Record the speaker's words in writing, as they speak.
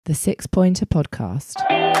The Six Pointer Podcast.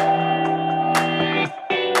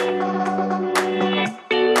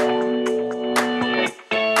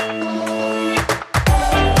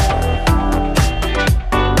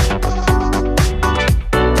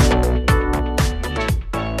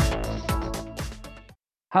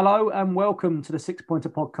 Hello and welcome to the Six Pointer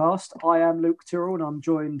Podcast. I am Luke Tyrrell and I'm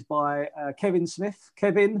joined by Kevin Smith.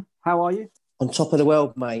 Kevin, how are you? On top of the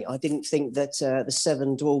world, mate. I didn't think that the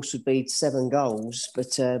seven dwarfs would be 7 goals,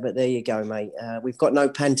 but there you go, mate. We've got no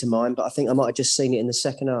pantomime, but I think I might have just seen it in the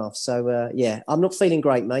second half. So yeah, I'm not feeling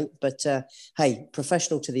great, mate. But hey,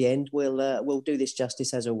 professional to the end. We'll do this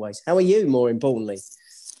justice as always. How are you? More importantly,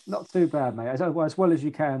 not too bad, mate. As well as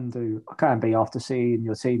you can be after seeing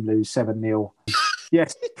your team lose 7-0.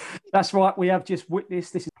 Yes, that's right. We have just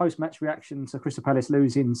witnessed, this is post-match reaction to Crystal Palace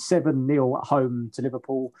losing 7-0 at home to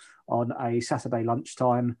Liverpool on a Saturday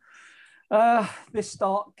lunchtime. This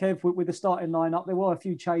start, Kev, with the starting lineup, there were a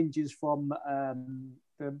few changes from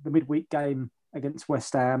the midweek game against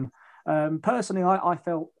West Ham. Personally, I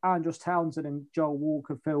felt Andros Townsend and Joel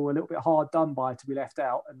Walker feel a little bit hard done by to be left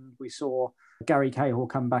out, and we saw Gary Cahill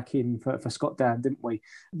come back in for Scott Dan, didn't we?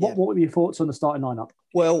 What were your thoughts on the starting lineup?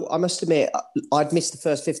 Well, I must admit, I'd missed the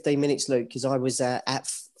first 15 minutes, Luke, because I was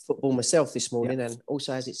at football myself this morning, and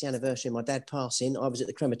also as it's the anniversary of my dad passing, I was at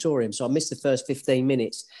the crematorium, so I missed the first 15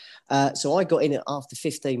 minutes. So I got in after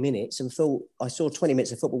 15 minutes and thought I saw 20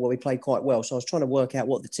 minutes of football where we played quite well, so I was trying to work out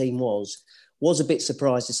what the team was. Was a bit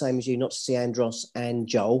surprised, the same as you, not to see Andros and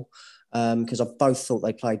Joel, because I both thought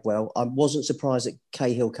they played well. I wasn't surprised that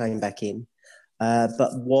Cahill came back in,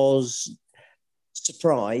 but was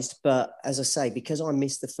surprised. But as I say, because I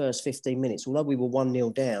missed the first 15 minutes, although we were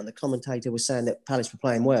 1-0 down, the commentator was saying that Palace were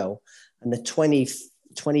playing well, and the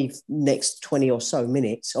next 20 or so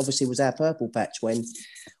minutes obviously was our purple patch when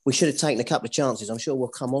we should have taken a couple of chances. I'm sure we'll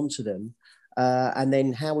come on to them. And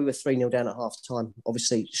then how we were 3-0 down at half time,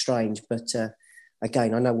 obviously strange. But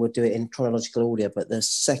again, I know we'll do it in chronological order, but the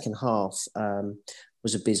second half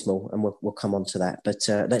was abysmal, and we'll come on to that. But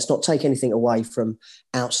let's not take anything away from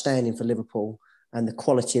outstanding for Liverpool and the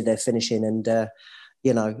quality of their finishing. And, they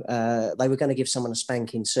were going to give someone a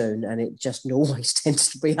spanking soon, and it just always tends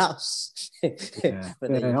to be us.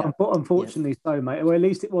 Unfortunately so, mate. Well, at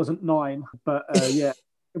least it wasn't 9, but yeah.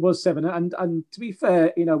 It was 7, and to be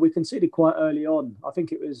fair, we conceded quite early on. I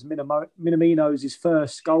think it was Minamino's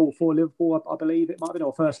first goal for Liverpool, I believe it might have been,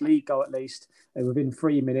 or first league goal at least, within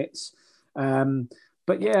 3 minutes.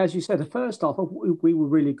 But yeah, as you said, the first half we were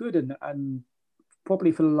really good, and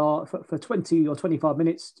probably for 20 or 25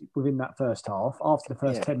 minutes within that first half, after the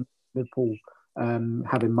first 10, Liverpool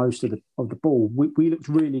having most of the ball, we looked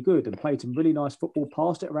really good and played some really nice football,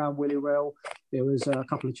 passed it around really well. There was a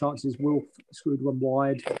couple of chances. Wilf screwed one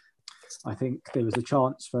wide. I think there was a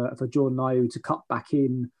chance for Jordan Ayew to cut back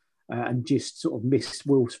in and just sort of miss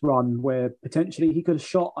Wilf's run where potentially he could have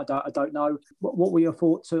shot. I don't know. What were your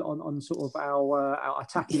thoughts on sort of our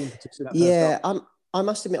attacking impetus in that first half? I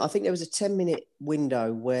must admit, I think there was a 10-minute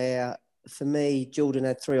window where, for me, Jordan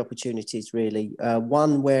had 3 opportunities, really.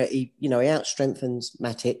 One where he out-strengthens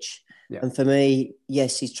Matic. Yeah. And for me,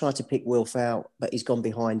 yes, he's tried to pick Wilf out, but he's gone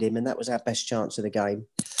behind him, and that was our best chance of the game.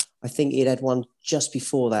 I think he'd had one just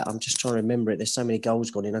before that. I'm just trying to remember it. There's so many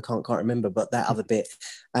goals gone in, I can't remember, but that other bit.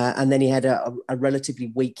 And then he had a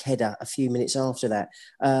relatively weak header a few minutes after that.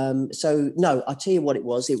 So, no, I'll tell you what it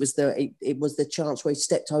was. It was the chance where he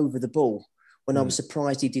stepped over the ball, when I was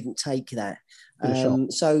surprised he didn't take that.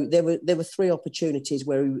 So there were 3 opportunities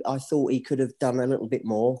where I thought he could have done a little bit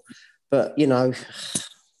more. But,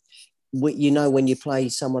 when you play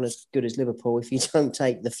someone as good as Liverpool, if you don't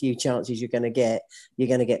take the few chances you're going to get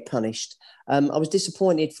punished. I was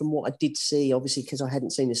disappointed from what I did see, obviously, because I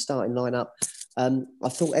hadn't seen the starting lineup. I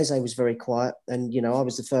thought Eze was very quiet, and I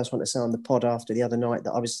was the first one to say on the pod after the other night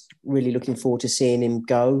that I was really looking forward to seeing him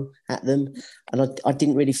go at them, and I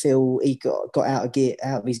didn't really feel he got out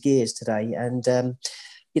of his gears today. And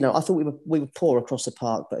I thought we were poor across the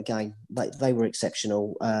park, but again, they were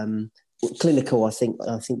exceptional. Clinical, I think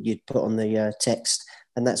you'd put on the text,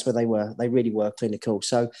 and that's where they were. They really were clinical.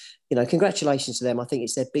 So, congratulations to them. I think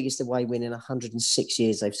it's their biggest away win in 106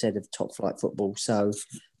 years, they've said, of top flight football. So,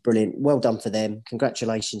 brilliant. Well done for them.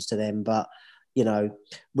 Congratulations to them. But,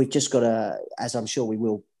 we've just got to, as I'm sure we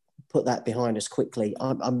will, put that behind us quickly.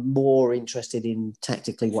 I'm more interested in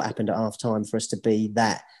tactically what happened at half time for us to be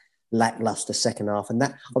that lacklustre second half, and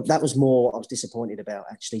that was more I was disappointed about,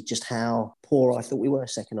 actually, just how poor I thought we were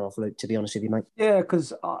second half, Luke, to be honest with you, mate. Yeah,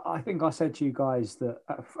 because I think I said to you guys that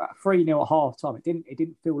at 3-0 at half time, it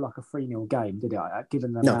didn't feel like a 3-0 game, did it?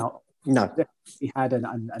 Given the amount No. we had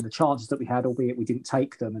and the chances that we had, albeit we didn't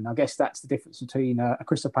take them. And I guess that's the difference between a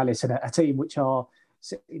Crystal Palace and a team which are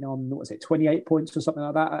sitting on, 28 points or something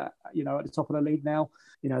like that, at the top of the league now.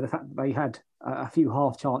 The fact that they had a few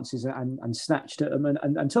half chances and snatched at them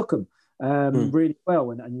and took them really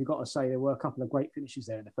well. And you've got to say there were a couple of great finishes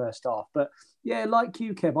there in the first half. But yeah, like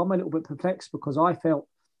you, Kev, I'm a little bit perplexed because I felt,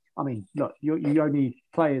 look, you only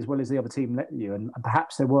play as well as the other team let you, and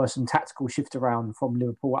perhaps there were some tactical shift around from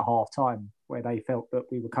Liverpool at half time where they felt that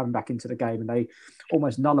we were coming back into the game, and they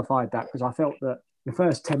almost nullified that, because I felt that the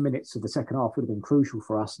first 10 minutes of the second half would have been crucial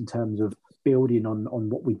for us in terms of building on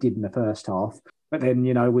what we did in the first half. But then,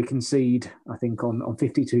 we concede, I think, on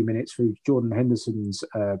 52 minutes through Jordan Henderson's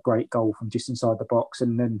great goal from just inside the box,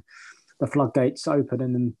 and then the floodgates open,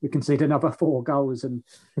 and then we concede another 4 goals. And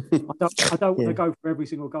I don't want to go for every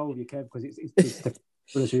single goal you can, because it's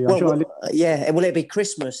will it be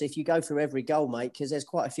Christmas if you go through every goal, mate? Because there's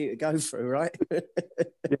quite a few to go through, right?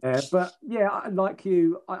 Like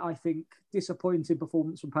you, I think disappointing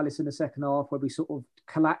performance from Palace in the second half, where we sort of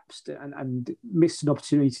collapsed and missed an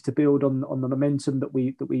opportunity to build on the momentum that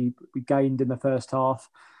we gained in the first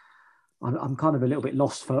half. I'm kind of a little bit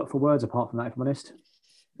lost for words apart from that, if I'm honest.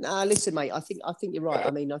 No, listen, mate. I think you're right.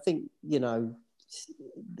 I think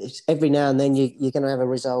every now and then you're going to have a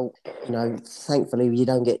result. Thankfully, you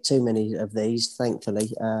don't get too many of these.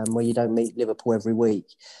 Thankfully, where you don't meet Liverpool every week.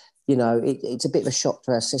 It's a bit of a shock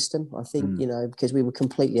to our system. I think because we were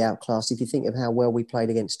completely outclassed. If you think of how well we played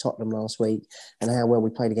against Tottenham last week and how well we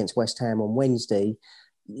played against West Ham on Wednesday,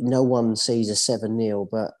 no one sees a 7-0,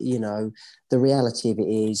 but the reality of it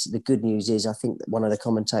is, the good news is, I think that one of the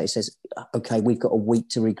commentators says, okay, we've got a week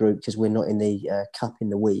to regroup because we're not in the cup in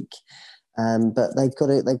the week, but they've got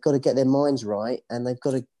to get their minds right, and they've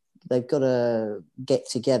got to get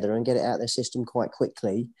together and get it out of their system quite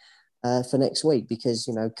quickly for next week, because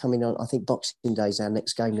coming on, I think Boxing Day is our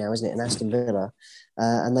next game now, isn't it? And Aston Villa,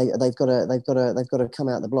 and they've got to come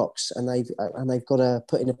out the blocks, and they've got to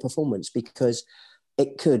put in a performance, because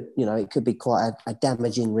it could be quite a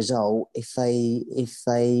damaging result if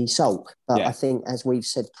they sulk. But I think, as we've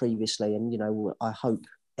said previously, and I hope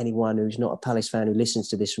anyone who's not a Palace fan who listens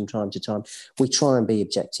to this from time to time, we try and be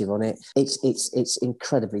objective on it. It's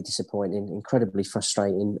incredibly disappointing, incredibly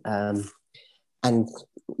frustrating, and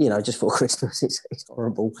just for Christmas, it's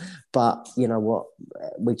horrible. But you know what?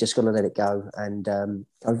 We've just got to let it go and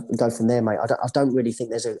go from there, mate. I don't really think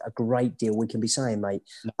there's a great deal we can be saying, mate,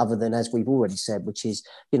 other than, as we've already said, which is,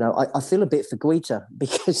 I feel a bit for Guita,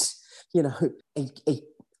 because, he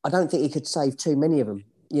I don't think he could save too many of them.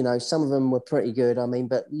 Some of them were pretty good.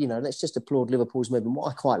 But, let's just applaud Liverpool's movement. What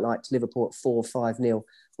I quite liked, Liverpool at 4-5-0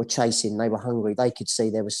 were chasing. They were hungry. They could see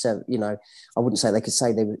there was 7, I wouldn't say they could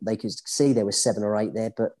say they could see there was 7 or 8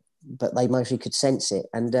 there, but they mostly could sense it.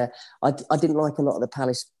 And I didn't like a lot of the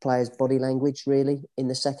Palace players' body language, really, in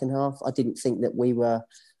the second half. I didn't think that we were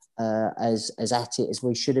as at it as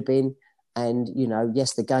we should have been. And,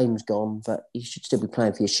 yes, the game's gone, but you should still be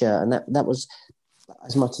playing for your shirt. And that was,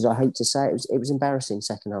 as much as I hate to say it, it was embarrassing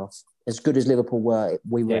second half. As good as Liverpool were,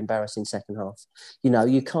 we were embarrassing second half.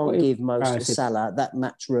 You can't give most of Salah that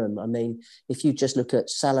match room. If you just look at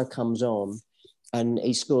Salah comes on and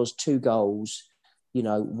he scores 2 goals,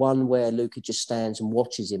 one where Luka just stands and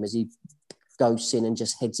watches him as he goes in and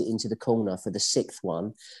just heads it into the corner for the 6th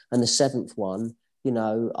one, and the 7th one,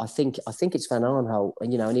 I think it's Van Aanholt,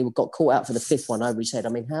 and he got caught out for the 5th one over his head.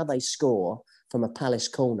 How they score from a Palace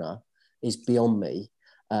corner is beyond me.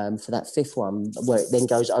 For that 5th one, where it then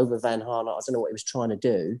goes over Van Aanholt, I don't know what he was trying to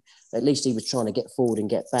do. At least he was trying to get forward and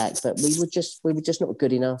get back, but we were just not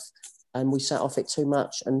good enough, and we sat off it too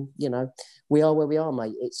much. And we are where we are,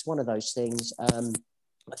 mate. It's one of those things.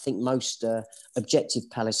 I think most objective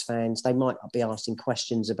Palace fans, they might be asking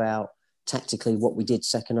questions about tactically what we did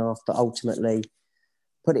second half, but ultimately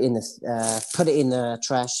put it in the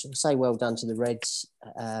trash. Say well done to the Reds,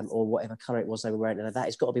 or whatever colour it was they were wearing. And that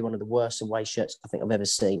has got to be one of the worst away shirts I think I've ever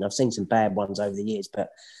seen. I've seen some bad ones over the years, but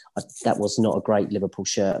that was not a great Liverpool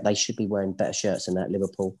shirt. They should be wearing better shirts than that,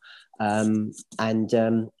 Liverpool. And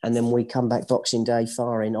then we come back Boxing Day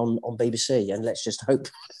firing on BBC, and let's just hope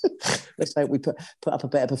we put up a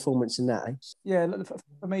better performance than that. Eh? Yeah,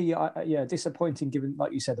 for me, disappointing given,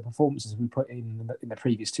 like you said, the performances we put in the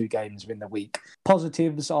previous 2 games within the week.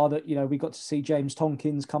 Positives are that we got to see James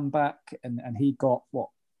Tonkins come back, and he got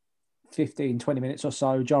 15, 20 minutes or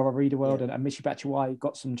so. Jara Riedewald and Michy Batshuayi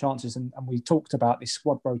got some chances, and we talked about this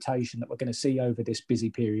squad rotation that we're going to see over this busy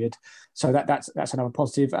period. So that's another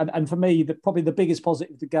positive. And for me, probably the biggest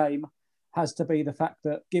positive of the game has to be the fact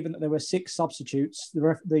that, given that there were 6 substitutes,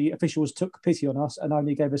 the officials took pity on us and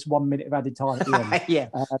only gave us 1 minute of added time at the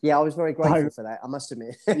end. I was very grateful for that, I must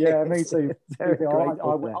admit. Yeah, me too. Very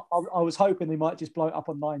grateful I was hoping they might just blow it up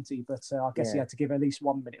on 90, but I guess he had to give at least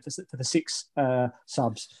 1 minute for the 6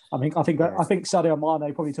 subs. I think Sadio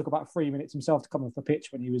Mane probably took about 3 minutes himself to come off the pitch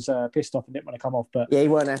when he was pissed off and didn't want to come off. But yeah, he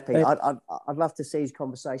weren't happy. I'd love to see his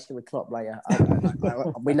conversation with Klopp later.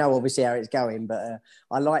 We know obviously how it's going, but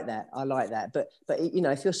I like that. But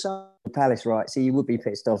if you're so Palace, right, so you would be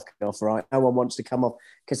pissed off, right? No one wants to come off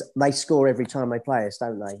because they score every time they play us,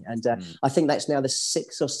 don't they? And I think that's now the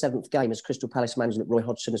 6th or 7th game as Crystal Palace manager that Roy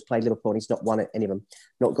Hodgson has played Liverpool, and he's not won any of them,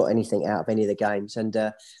 not got anything out of any of the games. And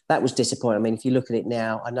that was disappointing. I mean, if you look at it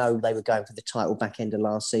now, I know they were going for the title back end of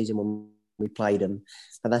last season when we played them,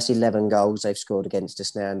 but that's 11 goals they've scored against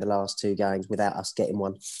us now in the last 2 games without us getting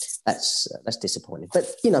one. That's disappointing.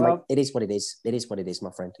 But mate, it is what it is. It is what it is, my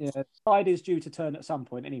friend. Yeah, the tide is due to turn at some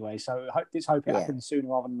point anyway. So let's hope it happens sooner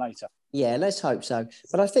rather than later. Yeah, let's hope so.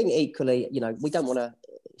 But I think equally, we don't want to.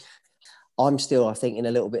 I'm still, I think, in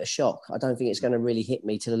a little bit of shock. I don't think it's going to really hit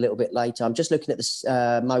me till a little bit later. I'm just looking at this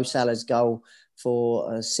Mo Salah's goal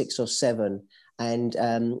for 6 or 7, and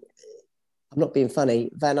I'm not being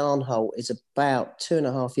funny. Van Aanholt is about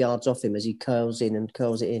 2.5 yards off him as he curls in and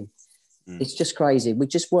curls it in. It's just crazy. We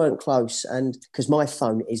just weren't close, and because my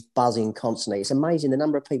phone is buzzing constantly. It's amazing the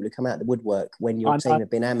number of people who come out of the woodwork when your team have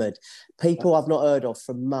been hammered. People I've not heard of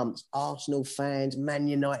for months. Arsenal fans, Man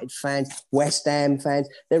United fans, West Ham fans.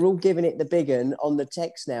 They're all giving it the big one on the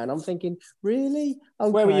text now, and I'm thinking, really?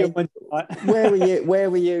 Okay. Where were you? Where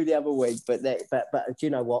were you the other week? But do you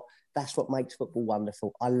know what? That's what makes football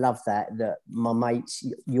wonderful. I love that my mates,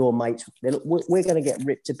 your mates, we're going to get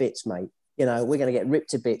ripped to bits, mate. We're going to get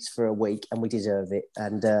ripped to bits for a week, and we deserve it.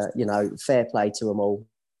 And fair play to them all.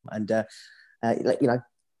 And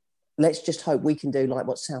let's just hope we can do like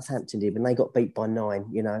what Southampton did when they got beat by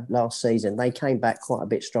 9. Last season they came back quite a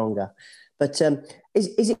bit stronger. But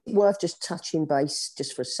is it worth just touching base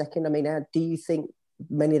just for a second? I mean, how do you think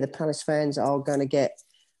many of the Palace fans are going to get?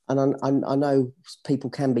 And I know people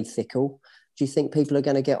can be fickle. Do you think people are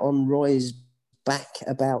going to get on Roy's back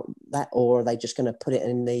about that, or are they just going to put it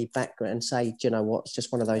in the background and say, do you know what, it's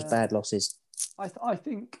just one of those bad losses? I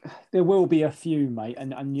think there will be a few, mate,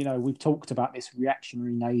 and we've talked about this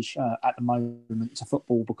reactionary nature at the moment to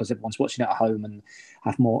football because everyone's watching it at home and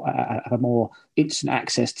have more instant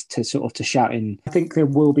access to sort of to shouting. I think there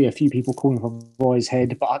will be a few people calling for Roy's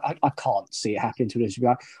head, but I can't see it happening to this.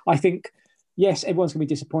 I think. Yes, everyone's going to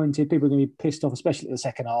be disappointed. People are going to be pissed off, especially in the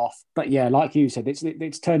second half. But yeah, like you said,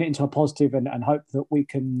 it's turn it into a positive and hope that we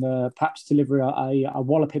can perhaps deliver a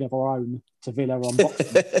walloping of our own to Villa on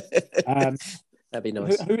Boxing Day. That'd be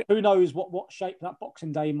nice. Who knows what shape that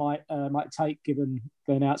Boxing Day might take, given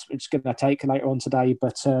the announcement it's going to take later on today.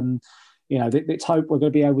 But let's hope we're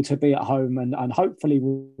going to be able to be at home and hopefully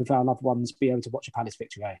with our loved ones be able to watch a Palace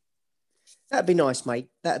victory. That'd be nice, mate.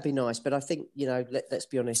 That'd be nice. But I think, let's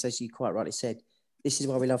be honest, as you quite rightly said, this is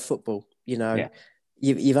why we love football. You've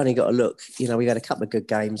only got to look. We've had a couple of good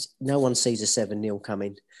games. No one sees a 7-0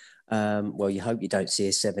 coming. Well, you hope you don't see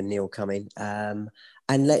a 7-0 coming. And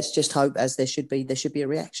let's just hope, as there should be a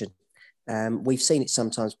reaction. We've seen it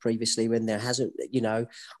sometimes previously when there hasn't,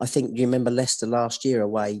 I think you remember Leicester last year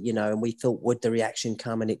away, and we thought, would the reaction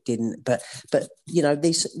come? And it didn't. But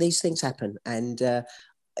these things happen. And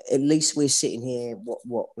at least we're sitting here,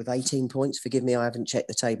 what with 18 points? Forgive me, I haven't checked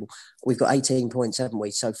the table. We've got 18 points, haven't we,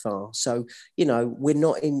 so far? So, we're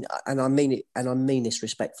not in, and I mean it, and I mean this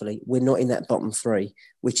respectfully, we're not in that bottom 3,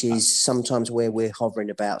 which is sometimes where we're hovering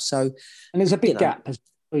about. So, and there's a big gap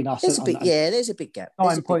between us. There's a big gap.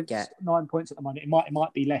 9 points at the moment. It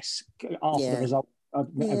might be less after the result.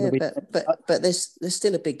 But there's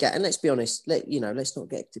still a big gap, and let's be honest. Let's not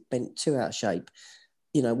get bent too out of shape.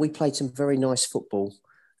 We played some very nice football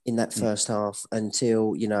in that first half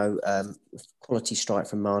until quality strike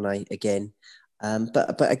from Mane again.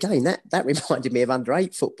 But again, that reminded me of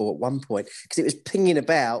under-8 football at one point because it was pinging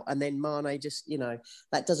about and then Mane just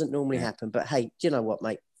that doesn't normally happen. But hey, do you know what,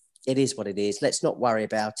 mate? It is what it is. Let's not worry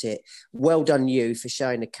about it. Well done you for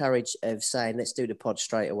showing the courage of saying let's do the pod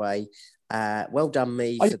straight away. Well done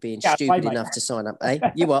me for being stupid enough to sign up. Hey,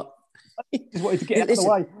 you what? Just wanted to get out of the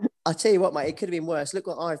way. I tell you what, mate, it could have been worse. Look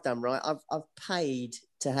what I've done, right? I've paid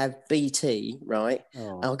to have BT, right?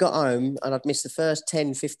 Oh. I got home and I'd missed the first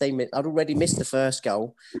 10, 15 minutes. I'd already missed the first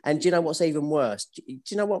goal. And do you know what's even worse? Do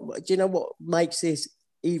you know what makes this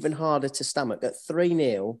even harder to stomach? At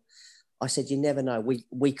 3-0, I said, you never know.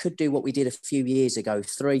 We could do what we did a few years ago,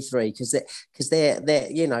 3-3, because they're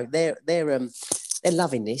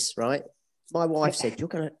loving this, right? My wife said,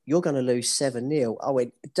 you're gonna lose 7-0. I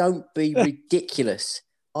went, don't be ridiculous.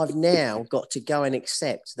 I've now got to go and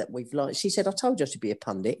accept that we've lost. She said, I told you to be a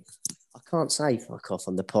pundit. I can't say fuck off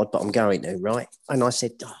on the pod, but I'm going to, right? And I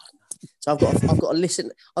said, oh. So I've got to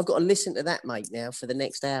listen. I've got to listen to that, mate, now for the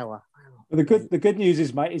next hour. Well, the good news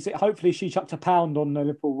is, mate, is that hopefully she chucked £1 on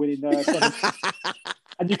Liverpool winning,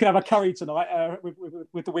 and you can have a curry tonight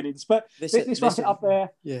with the winnings. But let's wrap it up there.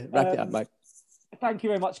 Yeah, wrap it up, mate. Thank you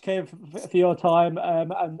very much, Kev, for your time.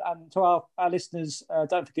 And to our listeners,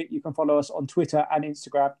 don't forget you can follow us on Twitter and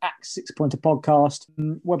Instagram at 6 Pointer Podcast.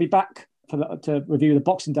 We'll be back to review the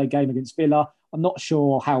Boxing Day game against Villa. I'm not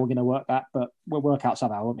sure how we're going to work that, but we'll work out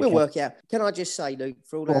somehow, won't we? We'll work out. Can I just say, Luke,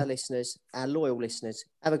 for all our listeners, our loyal listeners,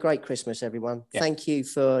 have a great Christmas, everyone. Yeah. Thank you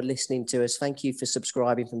for listening to us. Thank you for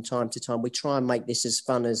subscribing from time to time. We try and make this as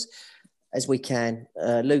fun as we can.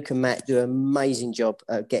 Luke and Matt do an amazing job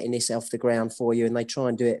getting this off the ground for you, and they try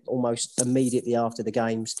and do it almost immediately after the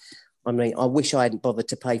games. I mean, I wish I hadn't bothered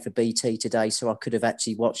to pay for BT today so I could have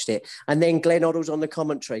actually watched it. And then Glenn Hoddle's on the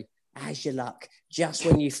commentary. As your luck, just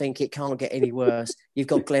when you think it can't get any worse, you've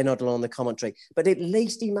got Glenn Hoddle on the commentary. But at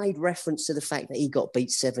least he made reference to the fact that he got beat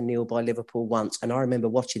 7-0 by Liverpool once. And I remember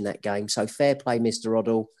watching that game. So fair play, Mr.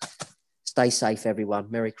 Hoddle. Stay safe, everyone.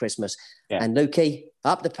 Merry Christmas. Yeah. And Lukey,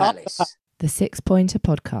 up the palace. The 6 Pointer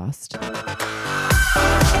Podcast.